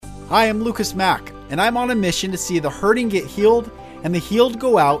Hi, I'm Lucas Mack, and I'm on a mission to see the hurting get healed and the healed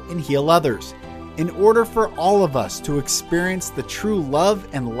go out and heal others, in order for all of us to experience the true love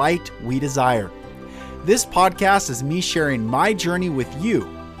and light we desire. This podcast is me sharing my journey with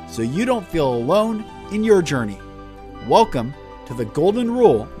you, so you don't feel alone in your journey. Welcome to the Golden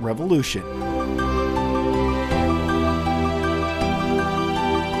Rule Revolution.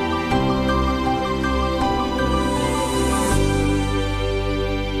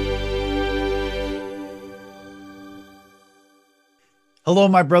 Hello,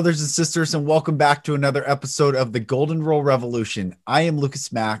 my brothers and sisters, and welcome back to another episode of the Golden Rule Revolution. I am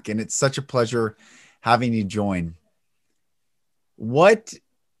Lucas Mack, and it's such a pleasure having you join. What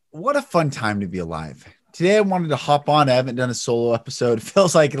a fun time to be alive. Today, I wanted to hop on. I haven't done a solo episode. It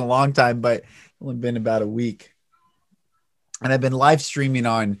feels like in a long time, but it's only been about a week. And I've been live streaming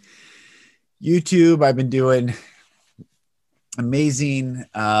on YouTube. I've been doing amazing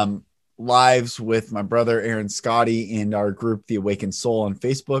lives with my brother Aaron Scotty and our group, The Awakened Soul, on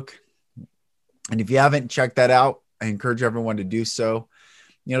Facebook. And if you haven't checked that out, I encourage everyone to do so.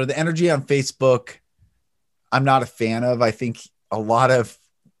 You know, the energy on Facebook, I'm not a fan of. I think a lot of,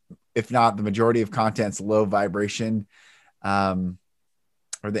 if not the majority of content's low vibration, or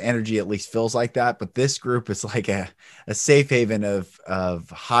the energy at least feels like that. But this group is like a safe haven of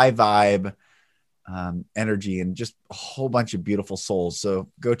high vibe, energy, and just a whole bunch of beautiful souls. So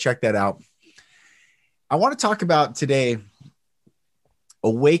go check that out. I want to talk about today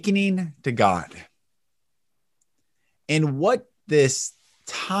awakening to God and what this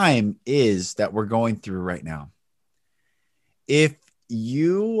time is that we're going through right now. If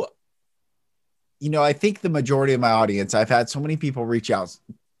you know, I think the majority of my audience, I've had so many people reach out,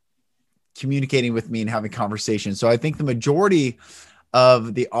 communicating with me and having conversations. So I think the majority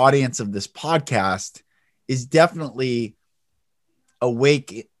of the audience of this podcast is definitely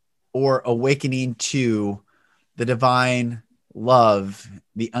awake or awakening to the divine love,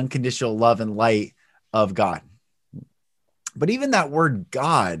 the unconditional love and light of God. But even that word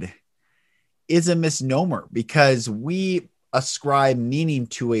God is a misnomer because we ascribe meaning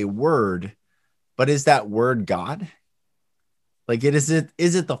to a word, but is that word God? Like is it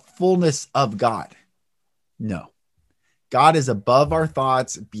the fullness of God? No. God is above our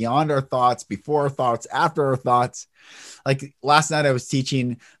thoughts, beyond our thoughts, before our thoughts, after our thoughts. Like last night, I was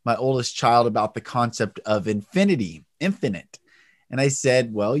teaching my oldest child about the concept of infinity, infinite. And I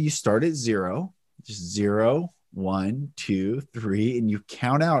said, well, you start at zero, just 0, 1, 2, 3, and you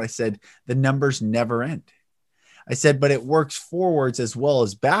count out. I said, the numbers never end. I said, but it works forwards as well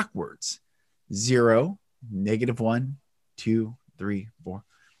as backwards. 0, -1, 2, 3, 4,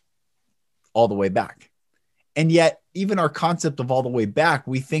 all the way back. And yet, even our concept of all the way back,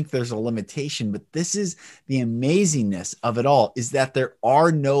 we think there's a limitation, but this is the amazingness of it all, is that there are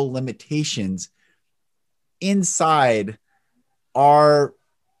no limitations inside there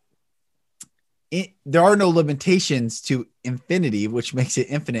are no limitations to infinity, which makes it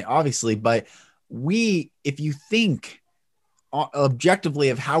infinite, obviously. But if you think objectively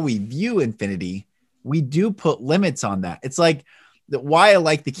of how we view infinity, we do put limits on that. It's like why I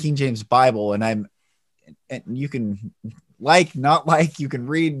like the King James Bible, and you can not like, you can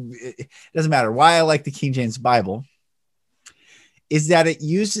read, it doesn't matter. Why I like the King James Bible is that it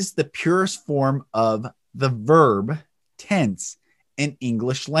uses the purest form of the verb tense in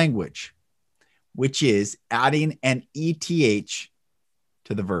English language, which is adding an ETH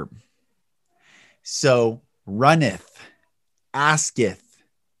to the verb. So runneth, asketh,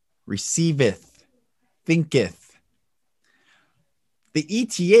 receiveth, thinketh. The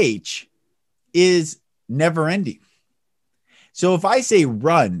ETH is never ending. So if I say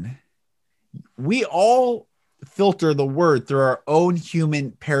run, we all filter the word through our own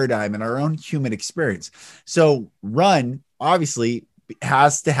human paradigm and our own human experience. So run obviously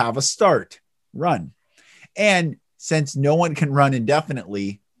has to have a start, run. And since no one can run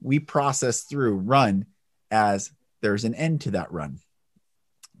indefinitely, we process through run as there's an end to that run.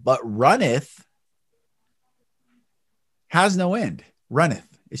 But runneth has no end, runneth.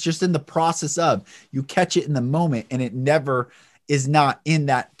 It's just in the process of, you catch it in the moment, and it never is not in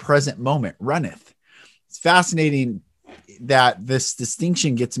that present moment, runneth. It's fascinating that this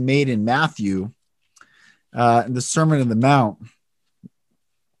distinction gets made in Matthew, in the Sermon on the Mount,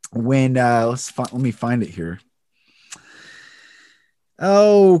 when, let me find it here.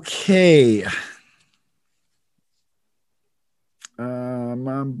 Okay.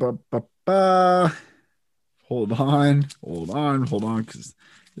 Hold on, because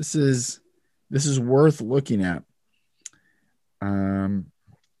this is worth looking at.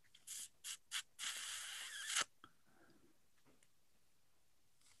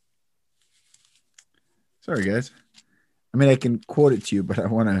 Sorry, guys. I mean, I can quote it to you, but I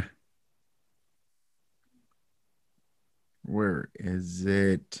want to. Where is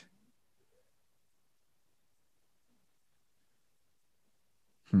it?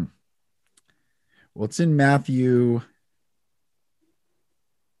 Well, it's in Matthew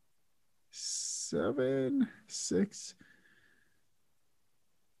 7, 6.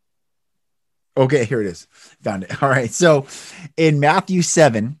 Okay, here it is. Found it. All right. So in Matthew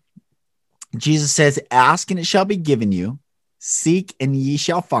 7, Jesus says, ask and it shall be given you, seek and ye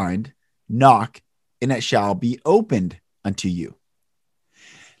shall find, knock and it shall be opened unto you.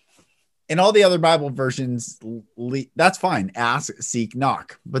 In all the other Bible versions, that's fine. Ask, seek,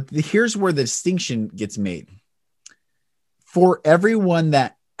 knock. But here's where the distinction gets made. For everyone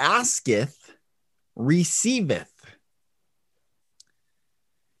that asketh, receiveth.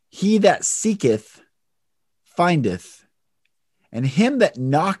 He that seeketh, findeth. And him that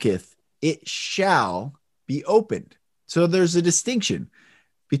knocketh, it shall be opened. So there's a distinction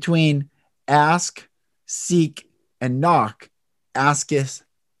between ask, seek, and knock. Asketh,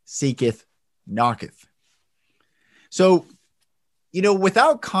 seeketh, knocketh. So,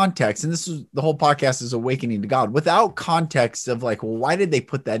 without context, and this is the whole podcast is awakening to God, without context of like, well, why did they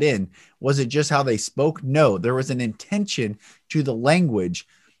put that in? Was it just how they spoke? No, there was an intention to the language.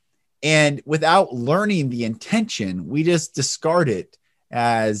 And without learning the intention, we just discard it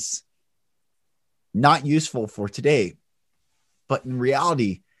as not useful for today. But in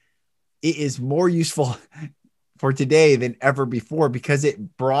reality, it is more useful for today than ever before because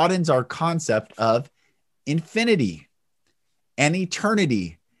it broadens our concept of infinity and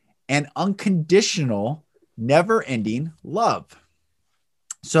eternity and unconditional, never-ending love.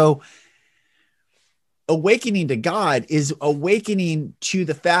 So awakening to God is awakening to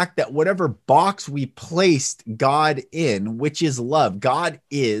the fact that whatever box we placed God in, which is love, God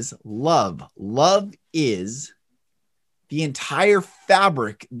is love. Love is the entire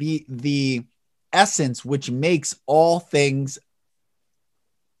fabric, the essence which makes all things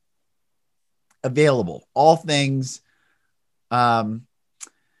available, all things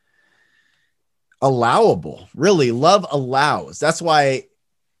allowable. Really, love allows. That's why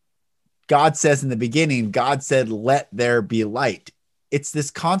God says in the beginning, God said, let there be light. It's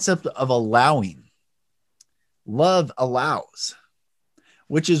this concept of allowing. Love allows,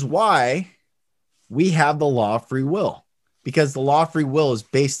 which is why we have the law of free will, because the law of free will is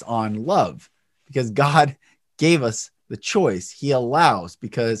based on love, because God gave us the choice. He allows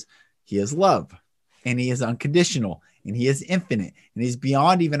because he is love and he is unconditional and he is infinite and he's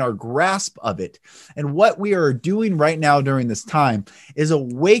beyond even our grasp of it. And what we are doing right now during this time is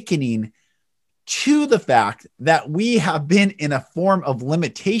awakening to the fact that we have been in a form of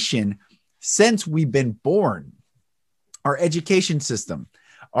limitation since we've been born. Our education system,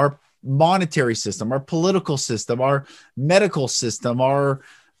 our monetary system, our political system, our medical system, our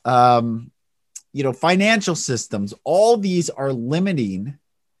financial systems, all these are limiting,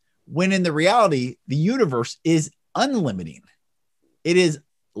 when in the reality, the universe is unlimiting. It is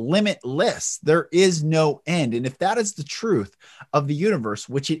limitless. There is no end. And if that is the truth of the universe,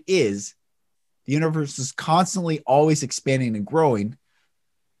 which it is, the universe is constantly always expanding and growing,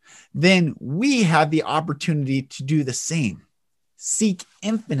 then we have the opportunity to do the same. Seek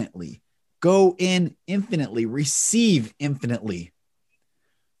infinitely, go in infinitely, receive infinitely.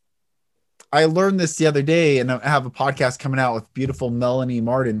 I learned this the other day, and I have a podcast coming out with beautiful Melanie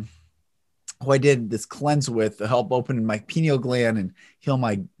Martin, who I did this cleanse with to help open my pineal gland and heal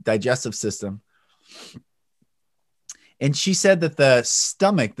my digestive system. And she said that the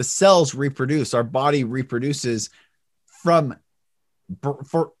stomach, the cells reproduce, our body reproduces for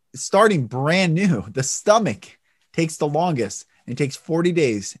starting brand new. The stomach takes the longest, and it takes 40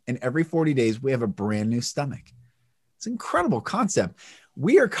 days. And every 40 days, we have a brand new stomach. It's an incredible concept.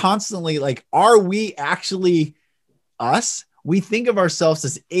 We are constantly like, are we actually us? We think of ourselves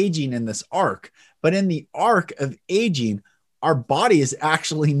as aging in this arc, but in the arc of aging, our body is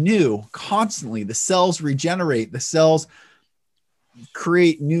actually new constantly. The cells regenerate, the cells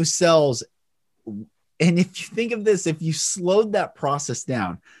create new cells. And if you think of this, if you slowed that process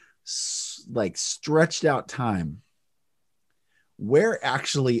down, like stretched out time, where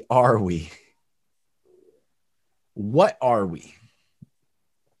actually are we? What are we?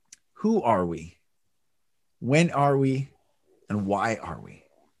 Who are we? When are we? And why are we?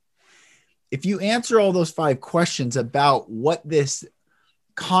 If you answer all those 5 questions about what this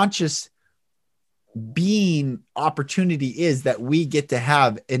conscious being opportunity is that we get to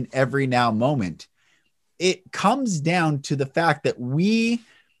have in every now moment, it comes down to the fact that we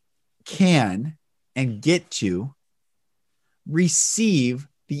can and get to receive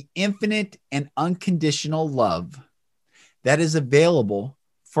the infinite and unconditional love that is available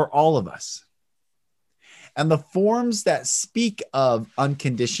for all of us. And the forms that speak of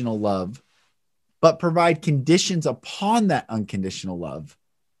unconditional love, but provide conditions upon that unconditional love,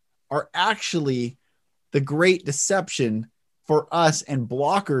 are actually the great deception for us and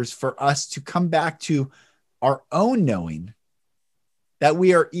blockers for us to come back to our own knowing that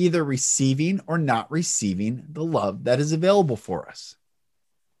we are either receiving or not receiving the love that is available for us.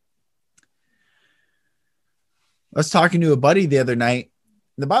 I was talking to a buddy the other night.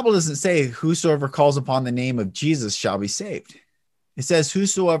 The Bible doesn't say whosoever calls upon the name of Jesus shall be saved. It says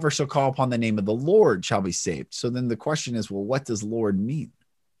whosoever shall call upon the name of the Lord shall be saved. So then the question is, well, what does Lord mean?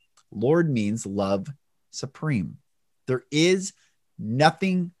 Lord means love supreme. There is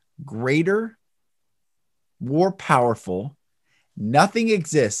nothing greater, more powerful. Nothing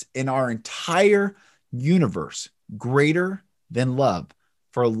exists in our entire universe greater than love.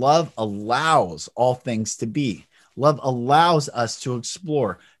 For love allows all things to be. Love allows us to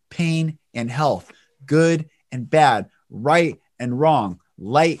explore pain and health, good and bad, right and wrong,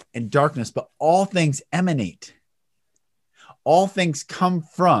 light and darkness, but all things emanate. All things come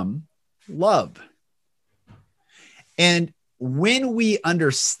from love. And when we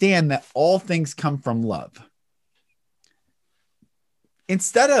understand that all things come from love,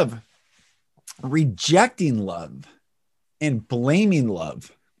 instead of rejecting love and blaming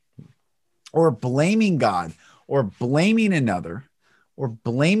love, or blaming God, or blaming another, or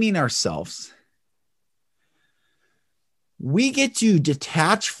blaming ourselves, we get to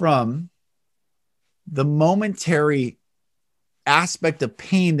detach from the momentary aspect of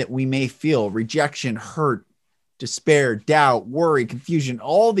pain that we may feel: rejection, hurt, despair, doubt, worry, confusion,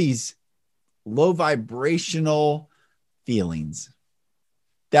 all these low vibrational feelings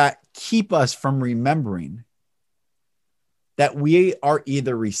that keep us from remembering that we are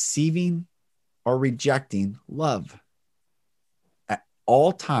either receiving or rejecting love at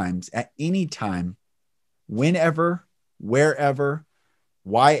all times, at any time, whenever, wherever,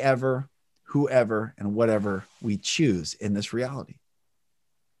 why ever, whoever, and whatever we choose in this reality.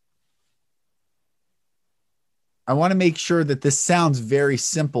 I want to make sure that this sounds very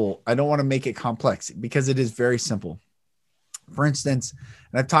simple. I don't want to make it complex because it is very simple. For instance,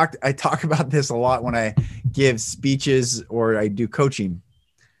 and I talk about this a lot when I give speeches or I do coaching.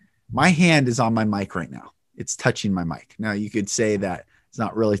 My hand is on my mic right now. It's touching my mic. Now you could say that it's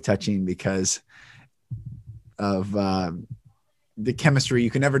not really touching because of the chemistry. You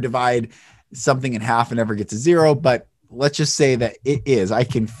can never divide something in half and never get to zero, but let's just say that it is. I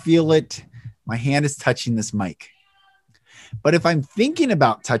can feel it. My hand is touching this mic. But if I'm thinking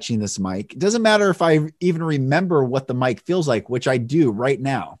about touching this mic, it doesn't matter if I even remember what the mic feels like, which I do right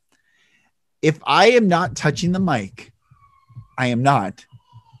now. If I am not touching the mic, I am not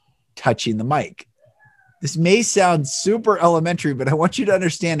touching the mic. This may sound super elementary, but I want you to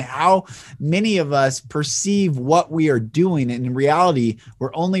understand how many of us perceive what we are doing. And in reality,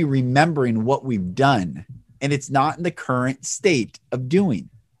 we're only remembering what we've done, and it's not in the current state of doing.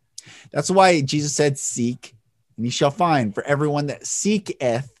 That's why Jesus said, seek and ye shall find. For everyone that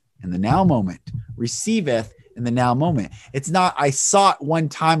seeketh in the now moment, receiveth in the now moment. It's not, I sought one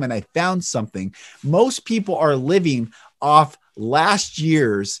time and I found something. Most people are living off last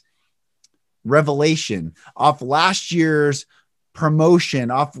year's revelation, off last year's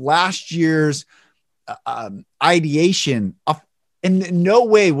promotion, off last year's ideation. In no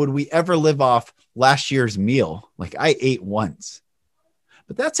way would we ever live off last year's meal. Like, I ate once.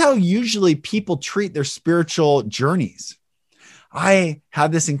 But that's how usually people treat their spiritual journeys. I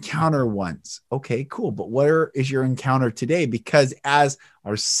had this encounter once. Okay, cool. But where is your encounter today? Because as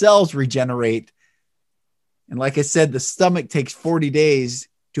our cells regenerate, and like I said, the stomach takes 40 days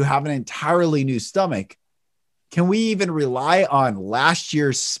to have an entirely new stomach. Can we even rely on last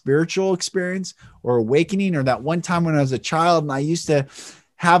year's spiritual experience or awakening, or that one time when I was a child and I used to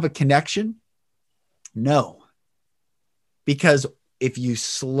have a connection? No. Because if you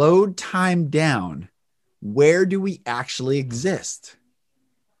slowed time down, where do we actually exist?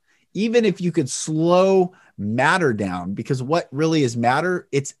 Even if you could slow matter down, because what really is matter?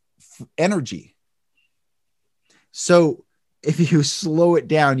 It's energy. So if you slow it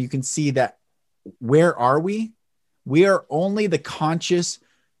down, you can see that where are we? We are only the conscious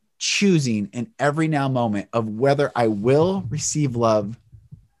choosing in every now moment of whether I will receive love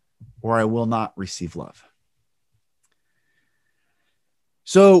or I will not receive love.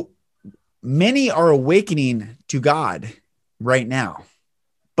 So many are awakening to God right now,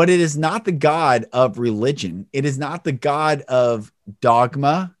 but it is not the God of religion. It is not the God of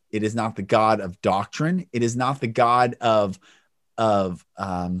dogma. It is not the God of doctrine. It is not the God of of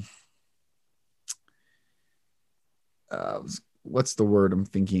what's the word I'm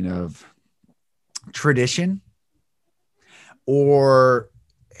thinking of? Tradition or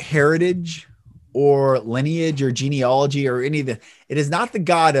heritage or lineage or genealogy or any of the. It is not the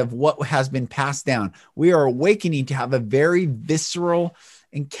God of what has been passed down. We are awakening to have a very visceral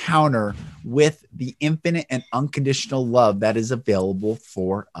encounter with the infinite and unconditional love that is available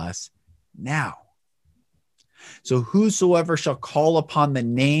for us now. So whosoever shall call upon the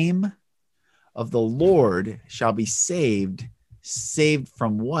name of the Lord shall be saved. Saved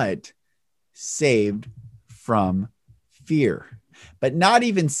from what? Saved from fear. But not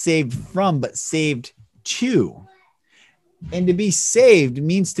even saved from, but saved to. And to be saved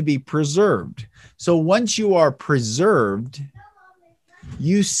means to be preserved. So once you are preserved,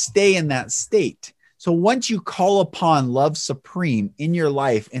 you stay in that state. So once you call upon love supreme in your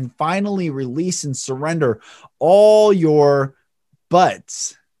life and finally release and surrender all your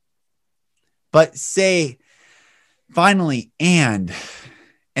buts, but say finally and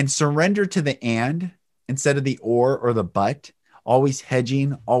surrender to the and instead of the or the but, always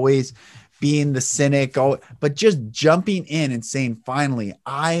hedging, always being the cynic, but just jumping in and saying, finally,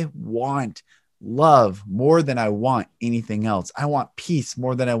 I want love more than I want anything else. I want peace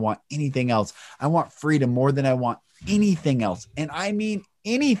more than I want anything else. I want freedom more than I want anything else. And I mean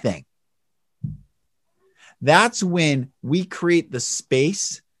anything. That's when we create the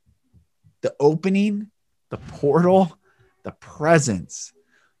space, the opening, the portal, the presence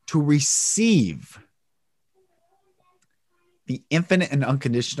to receive the infinite and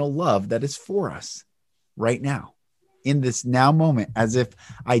unconditional love that is for us right now, in this now moment, as if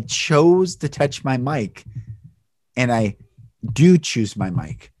I chose to touch my mic and I do choose my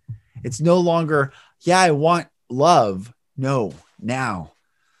mic. It's no longer, yeah, I want love. No, now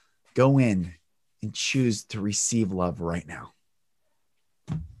go in and choose to receive love right now.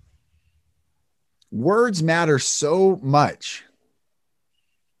 Words matter so much.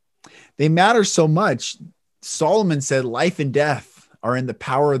 They matter so much. Solomon said, life and death are in the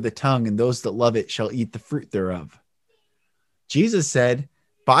power of the tongue, and those that love it shall eat the fruit thereof. Jesus said,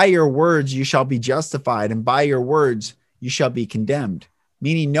 by your words you shall be justified, and by your words you shall be condemned,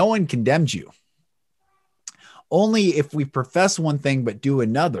 meaning no one condemns you. Only if we profess one thing but do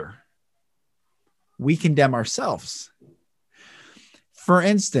another, we condemn ourselves. For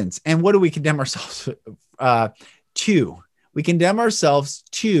instance, and what do we condemn ourselves to? We condemn ourselves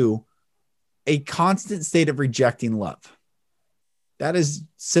to a constant state of rejecting love. That is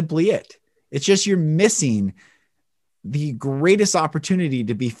simply it. It's just you're missing the greatest opportunity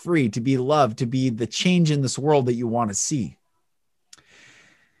to be free, to be loved, to be the change in this world that you want to see.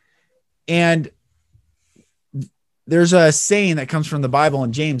 And there's a saying that comes from the Bible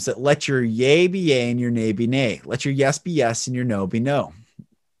in James that let your yea be yea and your nay be nay. Let your yes be yes and your no be no.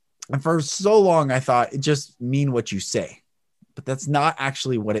 And for so long, I thought it just mean what you say, but that's not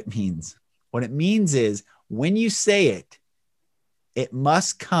actually what it means. What it means is when you say it, it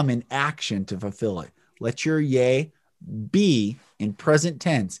must come in action to fulfill it. Let your yea be in present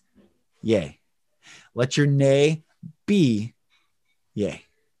tense, yea. Let your nay be yea,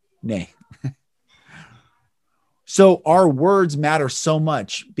 nay. So our words matter so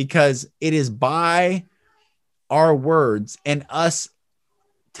much because it is by our words and us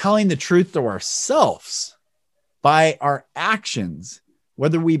telling the truth to ourselves by our actions,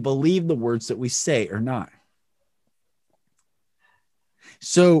 whether we believe the words that we say or not.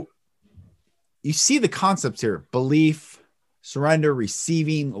 So you see the concepts here: belief, surrender,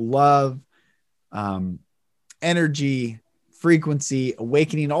 receiving, love, energy, frequency,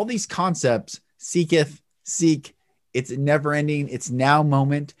 awakening, all these concepts. Seeketh, seek. It's never ending. It's now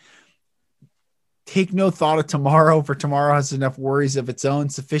moment. Take no thought of tomorrow, for tomorrow has enough worries of its own.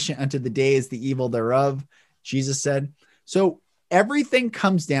 Sufficient unto the day is the evil thereof, Jesus said. So everything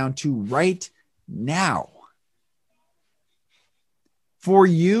comes down to right now. For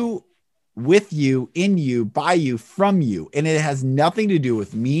you, with you, in you, by you, from you. And it has nothing to do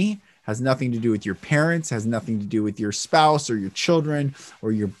with me, has nothing to do with your parents, has nothing to do with your spouse or your children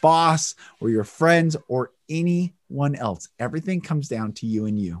or your boss or your friends or anyone else. Everything comes down to you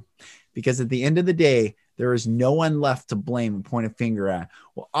and you. Because at the end of the day, there is no one left to blame and point a finger at.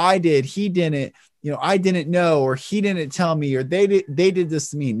 Well, I did, he didn't, I didn't know, or he didn't tell me, or they did this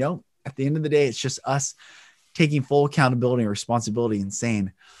to me. No, at the end of the day, it's just us taking full accountability and responsibility and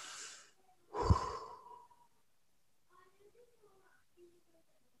saying,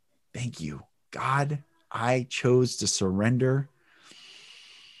 thank you, God. I chose to surrender.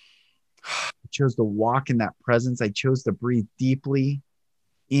 I chose to walk in that presence. I chose to breathe deeply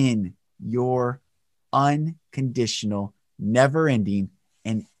in your unconditional never ending,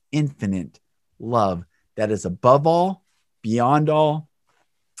 and infinite love that is above all, beyond all,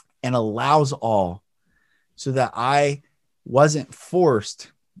 and allows all, so that I wasn't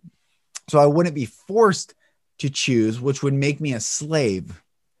forced. So I wouldn't be forced to choose, which would make me a slave,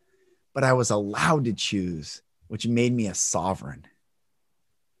 but I was allowed to choose, which made me a sovereign.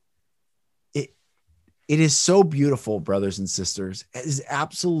 It is so beautiful, brothers and sisters. It is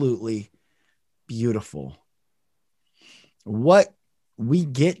absolutely beautiful. What we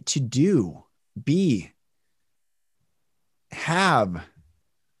get to do, be, have,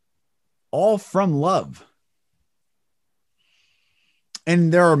 all from love.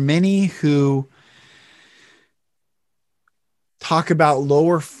 And there are many who talk about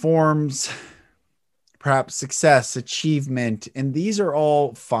lower forms, perhaps success, achievement, and these are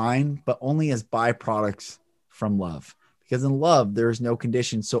all fine, but only as byproducts from love. Because in love, there is no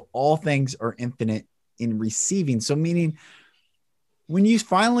condition. So all things are infinite in receiving. So meaning when you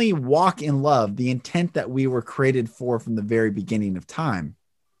finally walk in love, the intent that we were created for from the very beginning of time,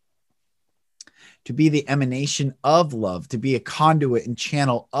 to be the emanation of love, to be a conduit and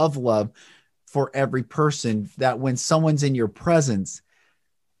channel of love for every person, that when someone's in your presence,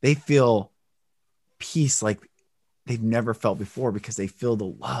 they feel peace like they've never felt before because they feel the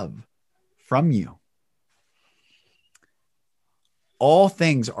love from you. All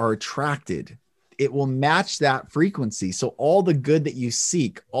things are attracted. It will match that frequency. So all the good that you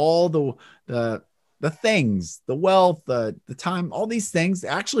seek, all the things, the wealth, the time, all these things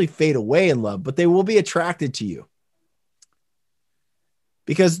actually fade away in love, but they will be attracted to you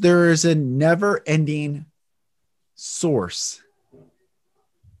because there is a never-ending source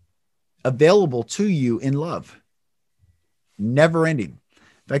available to you in love. Never ending.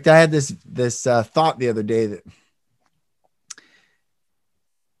 In fact, I had this thought the other day that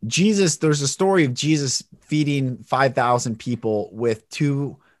Jesus, there's a story of Jesus feeding 5,000 people with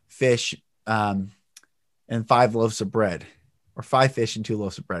 2 fish and 5 loaves of bread, or 5 fish and 2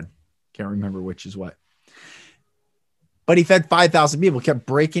 loaves of bread. Can't remember which is what. But he fed 5,000 people, kept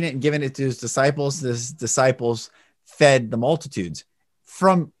breaking it and giving it to his disciples. His disciples fed the multitudes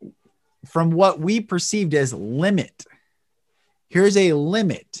from what we perceived as limit. Here's a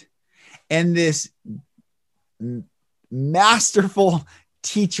limit. And this masterful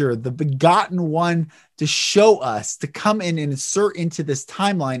teacher, the begotten one, to show us, to come in and insert into this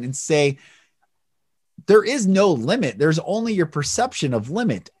timeline and say, there is no limit. There's only your perception of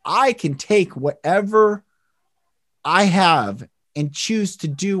limit. I can take whatever I have and choose to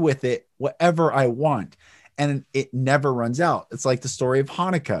do with it whatever I want. And it never runs out. It's like the story of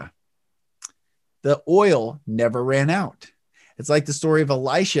Hanukkah. The oil never ran out. It's like the story of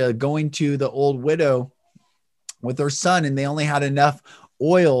Elisha going to the old widow with her son, and they only had enough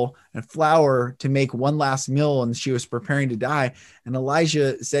oil and flour to make one last meal, and she was preparing to die. And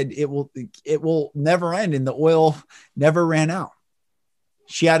Elijah said, it will never end. And the oil never ran out.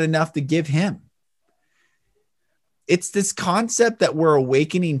 She had enough to give him. It's this concept that we're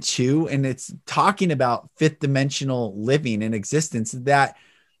awakening to, and it's talking about 5th dimensional living and existence, that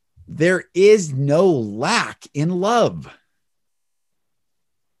there is no lack in love.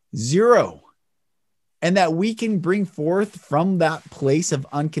 Zero. And that we can bring forth from that place of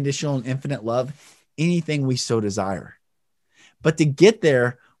unconditional and infinite love anything we so desire. But to get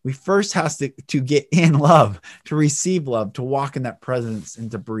there, we first have to get in love, to receive love, to walk in that presence, and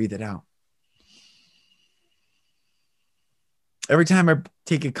to breathe it out. Every time I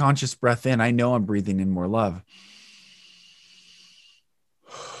take a conscious breath in, I know I'm breathing in more love.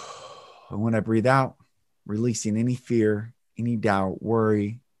 And when I breathe out, releasing any fear, any doubt,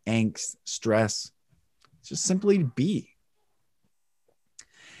 worry, angst, stress, just simply to be.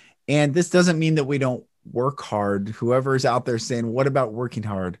 And this doesn't mean that we don't work hard. Whoever is out there saying, what about working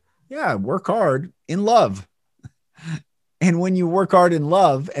hard? Yeah, work hard in love. And when you work hard in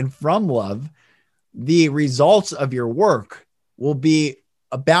love and from love, the results of your work will be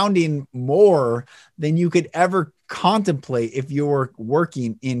abounding more than you could ever contemplate if you were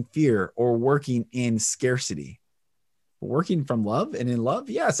working in fear or working in scarcity. Working from love and in love,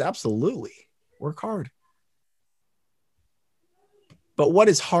 yes, absolutely. Work hard. But what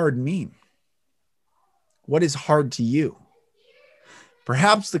does hard mean? What is hard to you?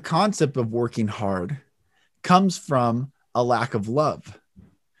 Perhaps the concept of working hard comes from a lack of love.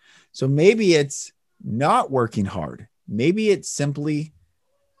 So maybe it's not working hard. Maybe it's simply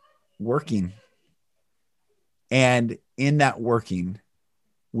working. And in that working,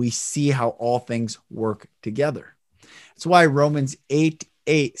 we see how all things work together. That's why Romans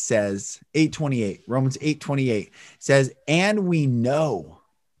 8:8 says, 8:28, Romans 8:28 says, and we know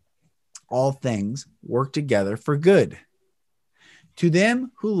all things work together for good. to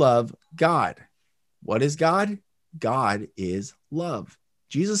them who love God. What is God? God is love.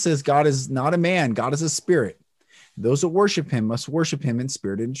 Jesus says God is not a man. God is a spirit. Those that worship him must worship him in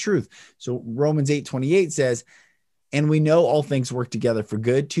spirit and truth. So Romans 8:28 says, and we know all things work together for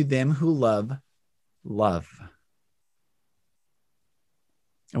good to them who love.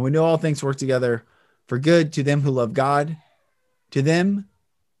 And we know all things work together for good to them who love God, to them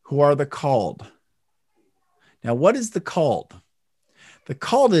who are the called. Now, what is the called? The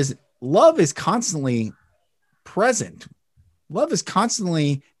called is love is constantly present. Love is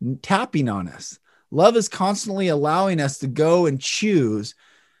constantly tapping on us. Love is constantly allowing us to go and choose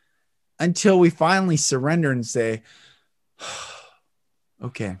until we finally surrender and say,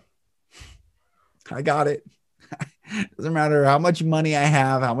 okay, I got it. Doesn't matter how much money I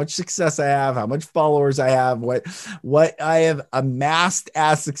have, how much success I have, how much followers I have, what I have amassed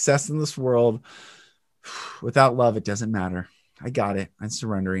as success in this world. Without love, it doesn't matter. I got it. I'm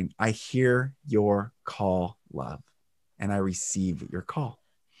surrendering. I hear your call, love, and I receive your call.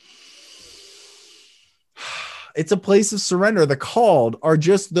 It's a place of surrender. The called are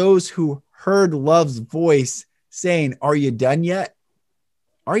just those who heard love's voice saying, are you done yet?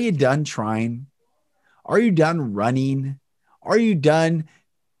 Are you done trying? Are you done running? Are you done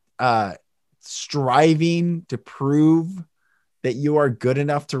striving to prove that you are good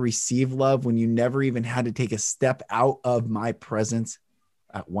enough to receive love when you never even had to take a step out of my presence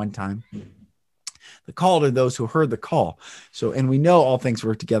at one time? The called are those who heard the call. So, and we know all things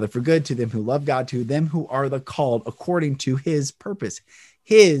work together for good to them who love God, to them who are the called according to his purpose.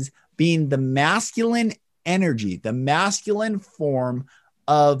 His being the masculine energy, the masculine form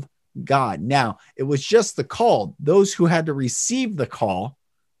of God. Now, it was just the called, those who had to receive the call.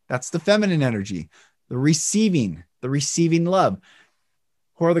 That's the feminine energy, the receiving love,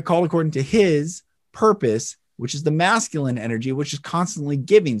 who are the called according to his purpose, which is the masculine energy, which is constantly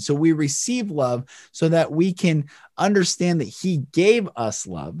giving. So we receive love so that we can understand that he gave us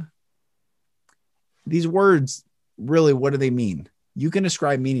love. These words, really, what do they mean? You can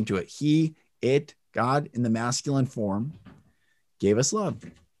ascribe meaning to it. He, it, God in the masculine form gave us love.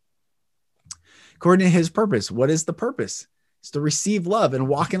 According to his purpose. What is the purpose? It's to receive love and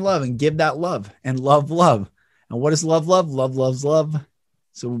walk in love and give that love and love. And what is love? Love loves love.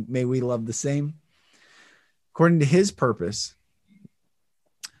 So may we love the same. According to his purpose.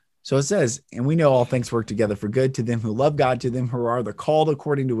 So it says, and we know all things work together for good to them who love God, to them who are the called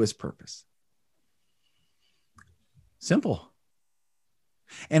according to his purpose. Simple.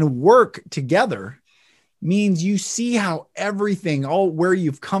 And work together means you see how everything, all where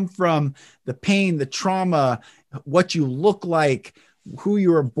you've come from, the pain, the trauma, what you look like, who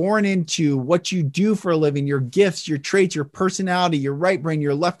you were born into, what you do for a living, your gifts, your traits, your personality, your right brain,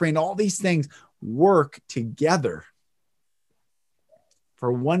 your left brain, all these things work together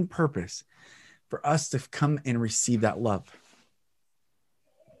for one purpose, for us to come and receive that love.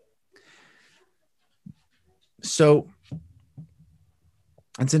 So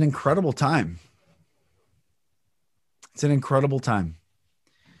it's an incredible time. It's an incredible time.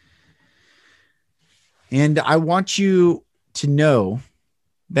 And I want you to know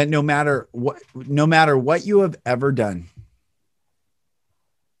that no matter what you have ever done,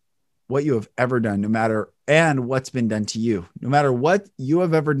 no matter, and what's been done to you, no matter what you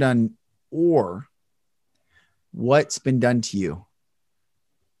have ever done or what's been done to you,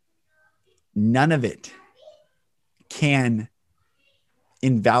 none of it can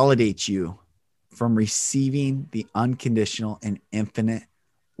invalidate you from receiving the unconditional and infinite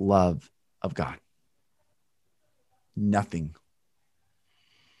love of God. Nothing.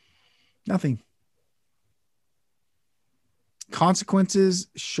 Consequences,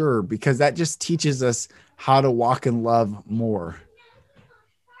 sure, because that just teaches us how to walk in love more.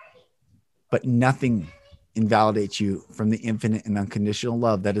 But nothing invalidates you from the infinite and unconditional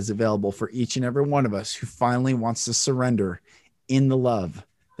love that is available for each and every one of us who finally wants to surrender in the love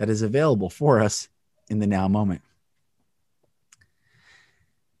that is available for us in the now moment.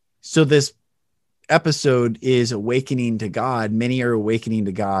 So this episode is awakening to God. Many are awakening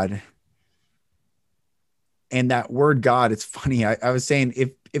to God. And that word God, it's funny. I was saying,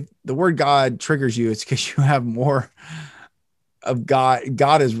 if the word God triggers you, it's because you have more of God.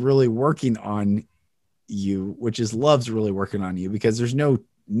 God is really working on you, which is love's really working on you, because there's no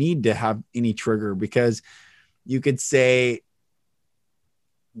need to have any trigger, because you could say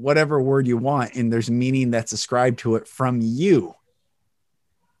whatever word you want and there's meaning that's ascribed to it from you.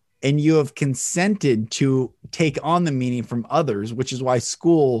 And you have consented to take on the meaning from others, which is why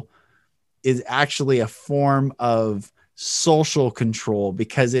school is actually a form of social control,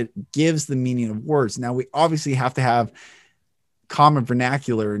 because it gives the meaning of words. Now, we obviously have to have common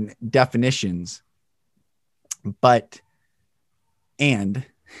vernacular and definitions, and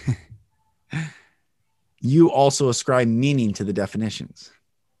you also ascribe meaning to the definitions.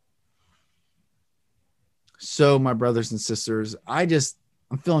 So, my brothers and sisters, I'm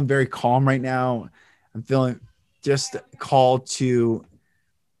feeling very calm right now. I'm feeling just called to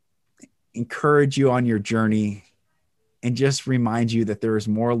encourage you on your journey and just remind you that there is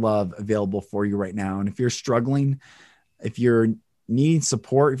more love available for you right now. And if you're struggling, if you're needing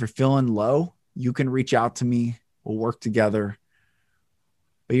support, if you're feeling low, you can reach out to me. We'll work together.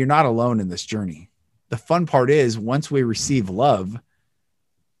 But you're not alone in this journey. The fun part is once we receive love,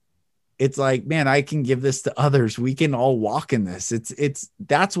 it's like, man, I can give this to others. We can all walk in this.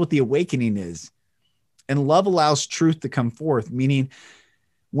 That's what the awakening is. And love allows truth to come forth, meaning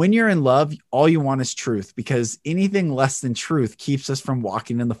when you're in love, all you want is truth, because anything less than truth keeps us from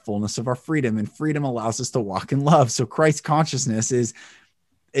walking in the fullness of our freedom, and freedom allows us to walk in love. So Christ consciousness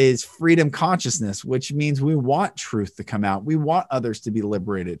is freedom consciousness, which means we want truth to come out. We want others to be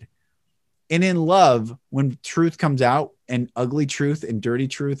liberated. And in love, when truth comes out, and ugly truth and dirty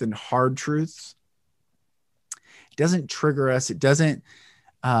truth and hard truths, it doesn't trigger us. It doesn't,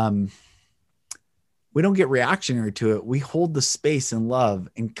 we don't get reactionary to it. We hold the space in love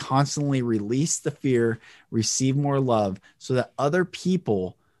and constantly release the fear, receive more love, so that other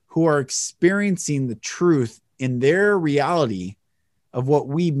people who are experiencing the truth in their reality of what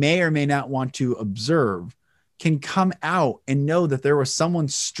we may or may not want to observe can come out and know that there was someone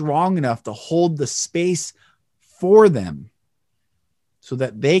strong enough to hold the space for them so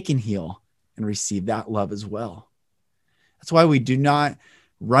that they can heal and receive that love as well. That's why we do not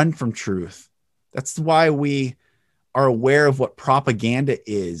run from truth. That's why we are aware of what propaganda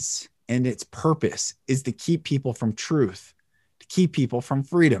is, and its purpose is to keep people from truth, to keep people from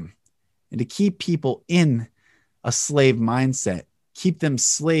freedom, and to keep people in a slave mindset, keep them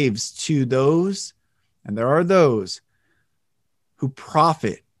slaves to those, and there are those who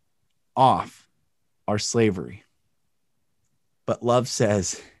profit off our slavery. But love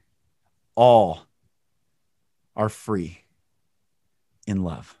says all are free in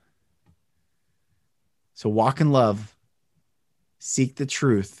love. So walk in love, seek the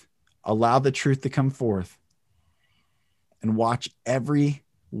truth, allow the truth to come forth, and watch everything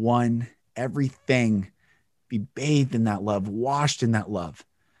be bathed in that love, washed in that love,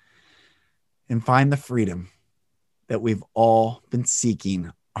 and find the freedom that we've all been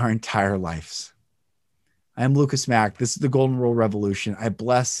seeking our entire lives. I am Lucas Mack. This is the Golden Rule Revolution. I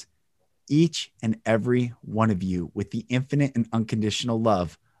bless each and every one of you with the infinite and unconditional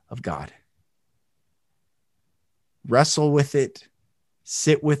love of God. Wrestle with it,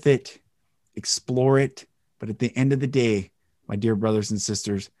 sit with it, explore it. But at the end of the day, my dear brothers and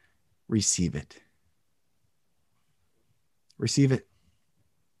sisters, receive it. Receive it.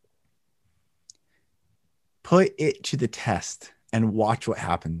 Put it to the test and watch what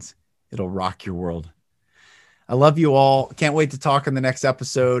happens. It'll rock your world. I love you all. Can't wait to talk in the next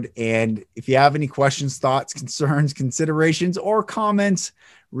episode. And if you have any questions, thoughts, concerns, considerations, or comments,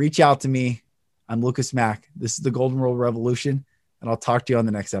 reach out to me. I'm Lucas Mack. This is the Golden Rule Revolution, and I'll talk to you on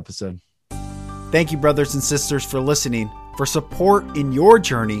the next episode. Thank you, brothers and sisters, for listening. For support in your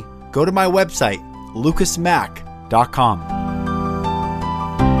journey, go to my website, lucasmack.com.